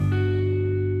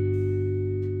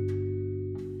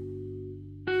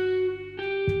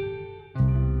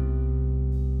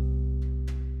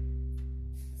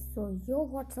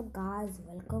what's up guys,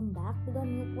 welcome back to the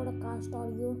new podcast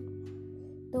audio।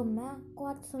 तो मैं आपको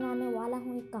आज सुनाने वाला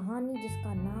हूँ एक कहानी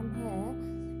जिसका नाम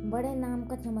है बड़े नाम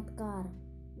का चमत्कार।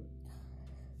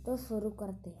 तो शुरू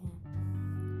करते हैं।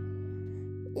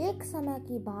 एक समय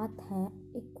की बात है,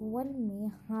 एक वन में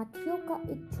हाथियों का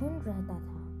एक झुंड रहता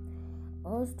था।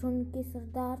 उस झुंड के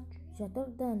सरदार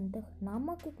चतुर्दंत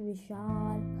नामक एक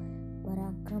विशाल,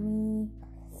 पराक्रमी,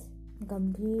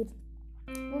 गंभीर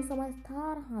वो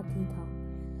समझदार हाथी था।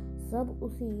 सब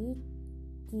उसी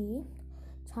की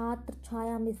छात्र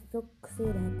छाया में सुख से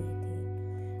रहते थे।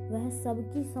 वह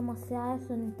सबकी समस्याएं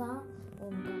सुनता,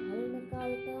 उनका हल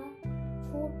निकालता,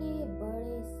 छोटे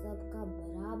बड़े सबका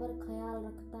बराबर ख्याल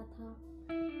रखता था।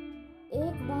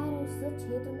 एक बार उस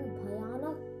क्षेत्र में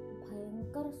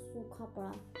भयंकर सूखा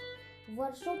पड़ा।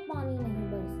 वर्षों पानी नहीं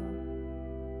बरसा।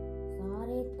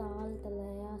 सारे ताल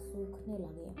तलैया सूखने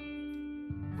लगे।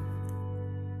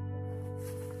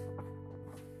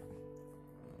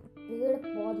 पेड़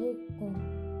पौधे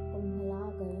कुम्भला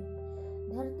गए,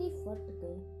 धरती फट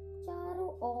गई,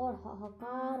 चारों ओर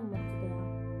हाहाकार मच गया।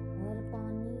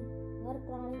 हर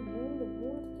प्राणी बूंद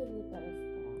बूंद के लिए तरस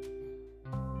गया।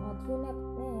 हाथियों ने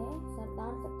अपने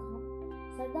सरदार से कहा,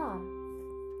 सरदार,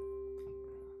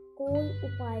 कोई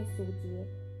उपाय सोचिए।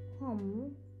 हम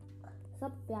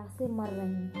सब प्यासे मर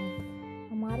रहे हैं,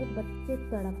 हमारे बच्चे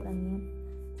तड़प रहे हैं।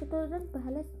 चतुर्दंत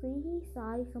पहले से ही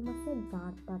सारी समस्या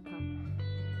जानता था,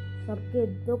 सबके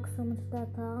दुख समझता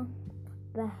था,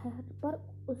 पर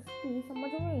उसकी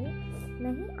समझ में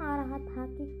नहीं आ रहा था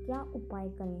कि क्या उपाय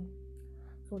करें।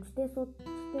 सोचते सोचते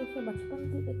उसे बचपन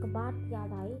की एक बात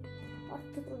याद आई और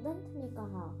चतुर्दंत ने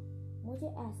कहा, मुझे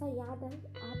ऐसा याद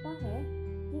आता है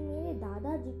कि मेरे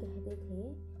दादाजी कहते थे,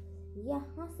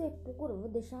 यहाँ से पूर्व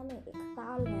दिशा में एक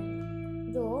ताल है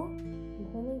जो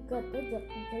भूमिगत जल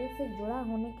से जुड़ा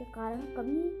होने के कारण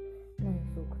कभी नहीं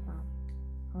सूखता।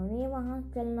 हमें वहां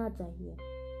चलना चाहिए।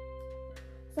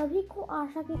 सभी को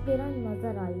आशा की किरण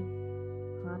नजर आई।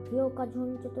 हाथियों का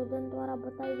झुंड चतुर्दंत द्वारा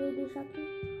बताई गई दिशा की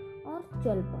और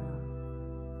चल पड़ा।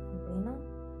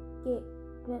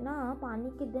 बिना पानी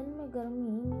के दिन में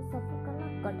गर्मी में सफर करना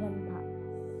कठिन था।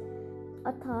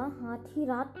 अतः हाथी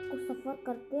रात को सफर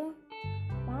करते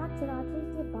 5 रात्रि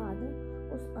के बाद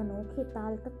उस अनोखे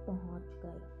ताल तक पहुंच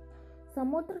गए।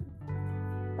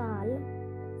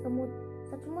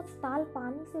 सचमुच ताल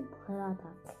पानी से भरा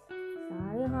था।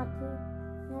 सारे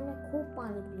हाथियों ने खूब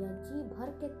पानी पिया, जी भर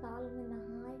के ताल में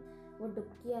नहाए और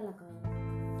डुबकियां लगाई।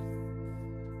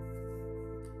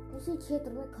 उसी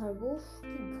क्षेत्र में खरगोश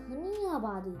की घनी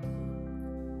आबादी थी।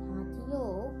 हाथियों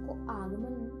को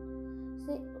आगमन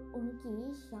से उनकी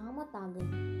शामत आ गई।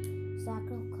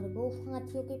 सैकड़ों खरगोश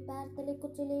हाथियों के पैर तले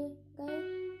कुचले गए,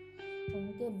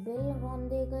 उनके बिल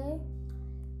रौंदे गए,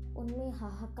 उनमें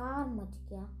हाहाकार मच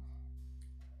गया।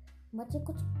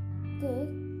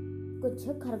 कुछ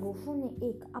खरगोशों ने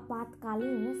एक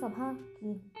आपातकालीन सभा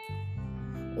की।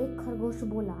 एक खरगोश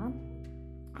बोला,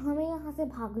 हमें यहाँ से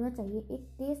भागना चाहिए। एक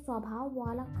तेज स्वभाव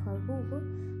वाला खरगोश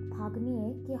भागने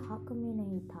के हक में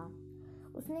नहीं था।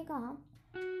 उसने कहा,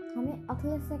 हमें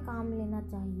अक्ल से काम लेना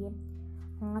चाहिए।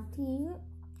 हाथी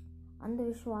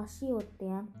अंधविश्वासी होते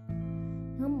हैं।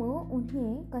 हम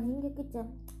उन्हें कहेंगे कि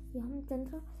हम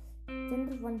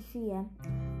चंद्रवंशी है।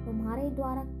 तुम्हारे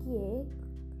द्वारा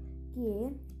किए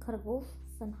खरगोश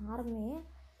संहार में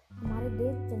हमारे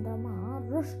देव चंद्रमा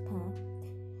रुष्ट है।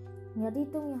 यदि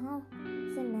तुम यहाँ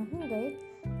से नहीं गए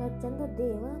तो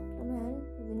चंद्रदेव तुम्हें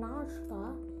विनाश का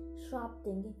श्राप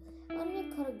देंगे। अन्य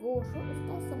खरगोश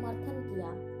उसका समर्थन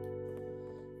किया।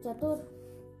 चतुर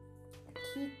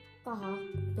ठीक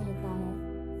कहता है,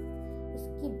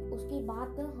 उसकी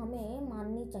बात हमें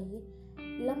माननी चाहिए।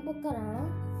 लंबकर्ण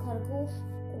खरगोश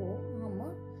को हम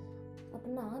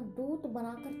अपना दूत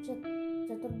बनाकर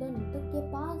चतुर्दंत के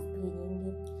पास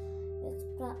भेजेंगे। इस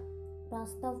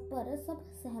प्रस्ताव पर सब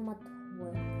सहमत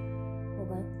हो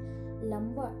गए।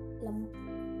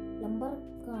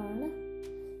 लंबकर्ण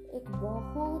एक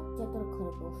बहुत चतुर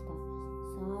खरगोश था।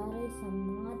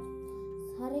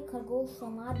 सारे खरगोश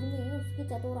समाज में उसकी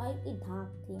चतुराई की धाक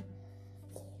थी।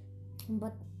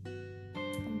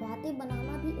 बातें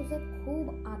बनाना भी उसे खूब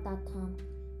आता था।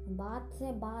 बात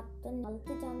से बात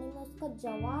निकालते जाने में उसका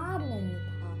जवाब नहीं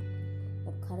था।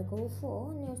 जब खरगोशों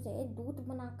ने उसे दूत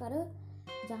बनाकर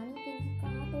जाने के लिए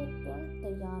कहा तो तुरंत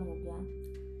तैयार हो गया।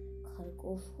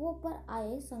 खरगोशों पर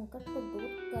आए संकट को दूर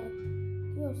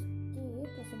करके उसकी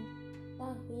प्रसन्नता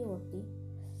ही होती।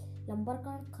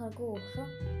 लंबकर्ण खरगोश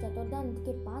चतुर्दंत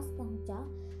के पास पहुंचा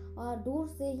और दूर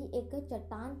से ही एक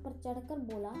चट्टान पर चढ़कर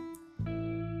बोला,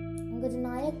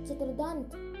 गजनायक चतुर्दंत,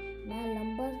 मैं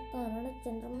लंबकर्ण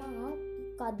चंद्रमा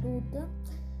का दूत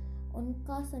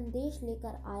उनका संदेश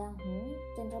लेकर आया हूँ।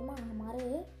 चंद्रमा हमारे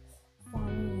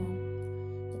स्वामी हैं।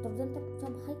 शत्रुघ्न ने पूछा,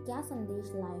 भाई क्या संदेश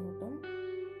लाए हो तुम?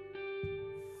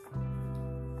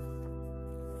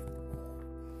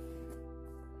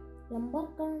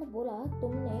 लंबरकर्ण बोला,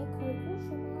 तुमने खरगोश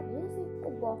समाज को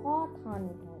बहुत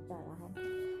हानि पहुंचाया है।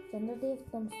 चंद्रदेव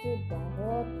तुमसे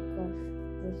बहुत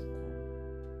रुष्ट है।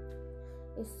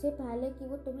 इससे पहले कि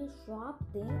वो तुम्हें श्राप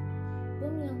दे,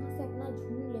 तुम यहाँ से अपना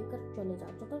झुंड लेकर चले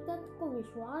जाओ। शत्रुघ्न को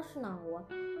विश्वास ना हुआ।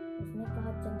 उसने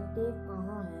कहा, चंद्रदेव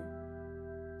कहाँ हैं?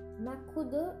 मैं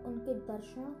खुद उनके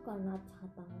दर्शन करना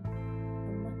चाहता हूँ।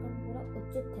 लंबरकर्ण बोला,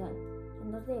 उचित है।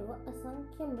 चंद्रदेव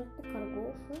असंख्य मृत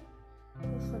खरगोश को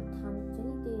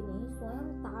श्रद्धांजलि देने स्वयं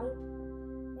ताल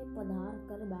में पधार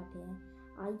कर बैठे हैं।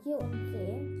 आइए उनसे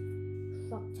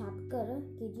साक्षात्कार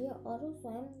कीजिए और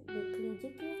स्वयं देख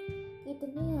लीजिए कि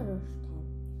कितने रुष्ट है।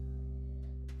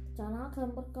 चालाक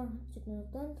लंबरकर्ण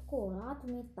शत्रुघ्न को रात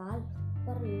में ताल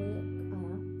पर ले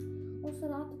आया। उस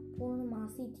रात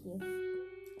पूर्णमासी थी।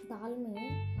 ताल में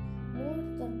मूल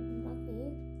चंद्रमा के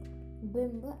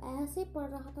बिंब ऐसे पड़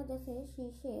रहा था जैसे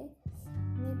शीशे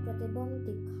में प्रतिबिंब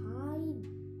दिखाई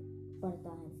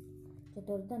पड़ता है।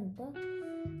 शत्रुघ्न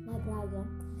घबरा गया।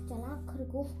 चालाक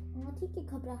खरगोश हाथी की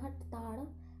घबराहट ताड़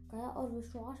गया और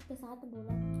विश्वास के साथ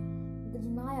बोला,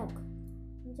 गजनायक,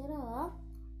 जरा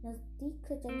नजदीक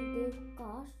से चंद्रदेव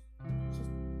का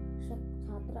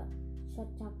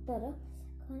साक्षात्कार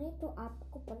करें तो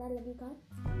आपको पता लगेगा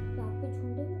कि आपके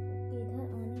झुंड के इधर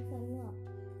आने से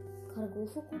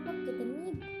खरगोशों को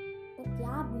कितनी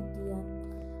क्या बीती है।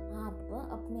 आप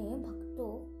अपने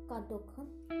भक्तों का दुख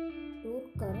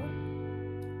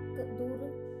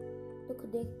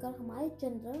देखकर हमारे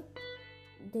चंद्र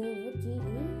देव जी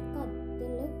का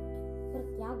दिल पर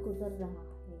क्या गुजर रहा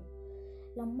है।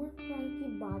 लंबरकर्ण की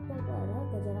बातों पर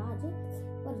गजराज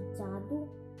पर जादू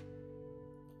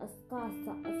का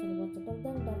असर हुआ।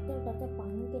 शत्रुघ्न डरते डरते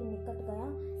पानी के निकट गया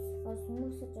और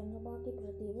सूंड से चंद्रमा के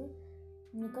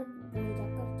निकट ले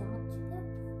जाकर जांच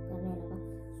करने लगा।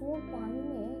 सूंड पानी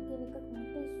में के निकट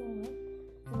पहुंचते सूंड से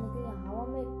निकली हवा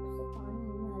में से पानी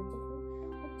में हलचल हुई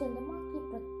और चंद्रमा की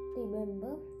प्रतिबिंब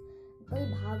कई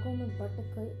भागों में बट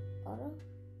गई और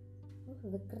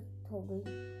विकृत हो गई।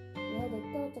 यह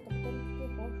देखते हुए शत्रुघ्न के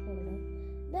होश उड़ गए।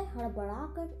 वह हड़बड़ा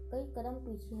कर कई कदम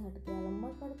पीछे हट गया।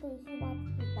 लंबरकर्ण तो इसी बात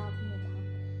की ताक में था।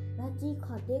 वह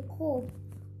चीखा, देखो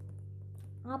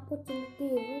आपको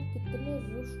चंद्रदेव कितने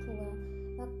रुष्ट हो गए।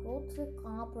 वह क्रोध से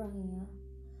कांप रहे हैं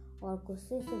और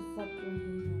गुस्से से फट रहे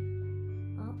हैं।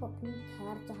 आप अपनी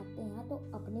खैर चाहते हैं तो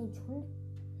अपने झुंड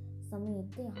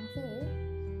समेत यहाँ से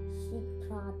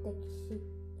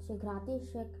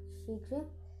शीघ्र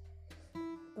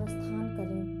प्रस्थान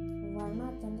करें, वरना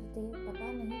चंद्रदेव पता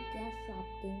नहीं क्या श्राप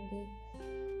देंगे।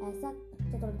 ऐसा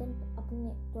शत्रुघ्न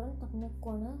तुरंत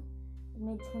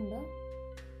अपने झुंड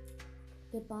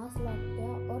के पास लौट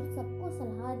गया और सबको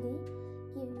सलाह दी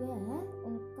कि वह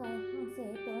उनका यहाँ से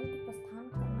तुरंत प्रस्थान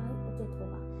करना ही उचित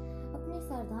होगा। अपने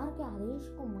सरदार के आदेश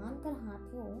को मानकर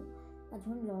हाथियों का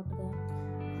झुंड लौट गया।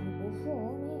 खरगोशों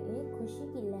में एक खुशी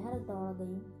की लहर दौड़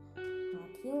गई।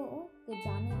 हाथियों के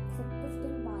जाने से कुछ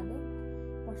दिन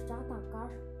पश्चात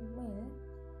आकाश में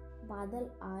बादल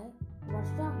आए,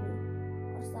 वर्षा हुई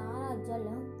और सारा जल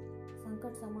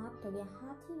संकट समाप्त हो गया।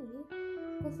 हाथी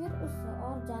को फिर उस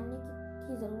और जानने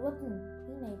की जरूरत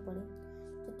ही नहीं पड़ी।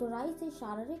 चतुराई से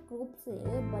शारीरिक रूप से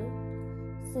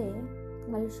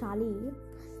बलशाली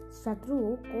शत्रु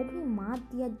को भी मात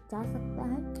दिया जा सकता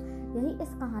है। यही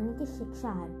इस कहानी की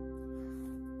शिक्षा है।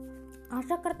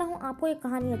 आशा करता हूँ आपको ये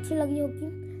कहानी अच्छी लगी होगी।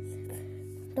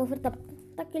 तो फिर तब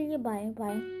तक के लिए बाय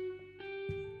बाय।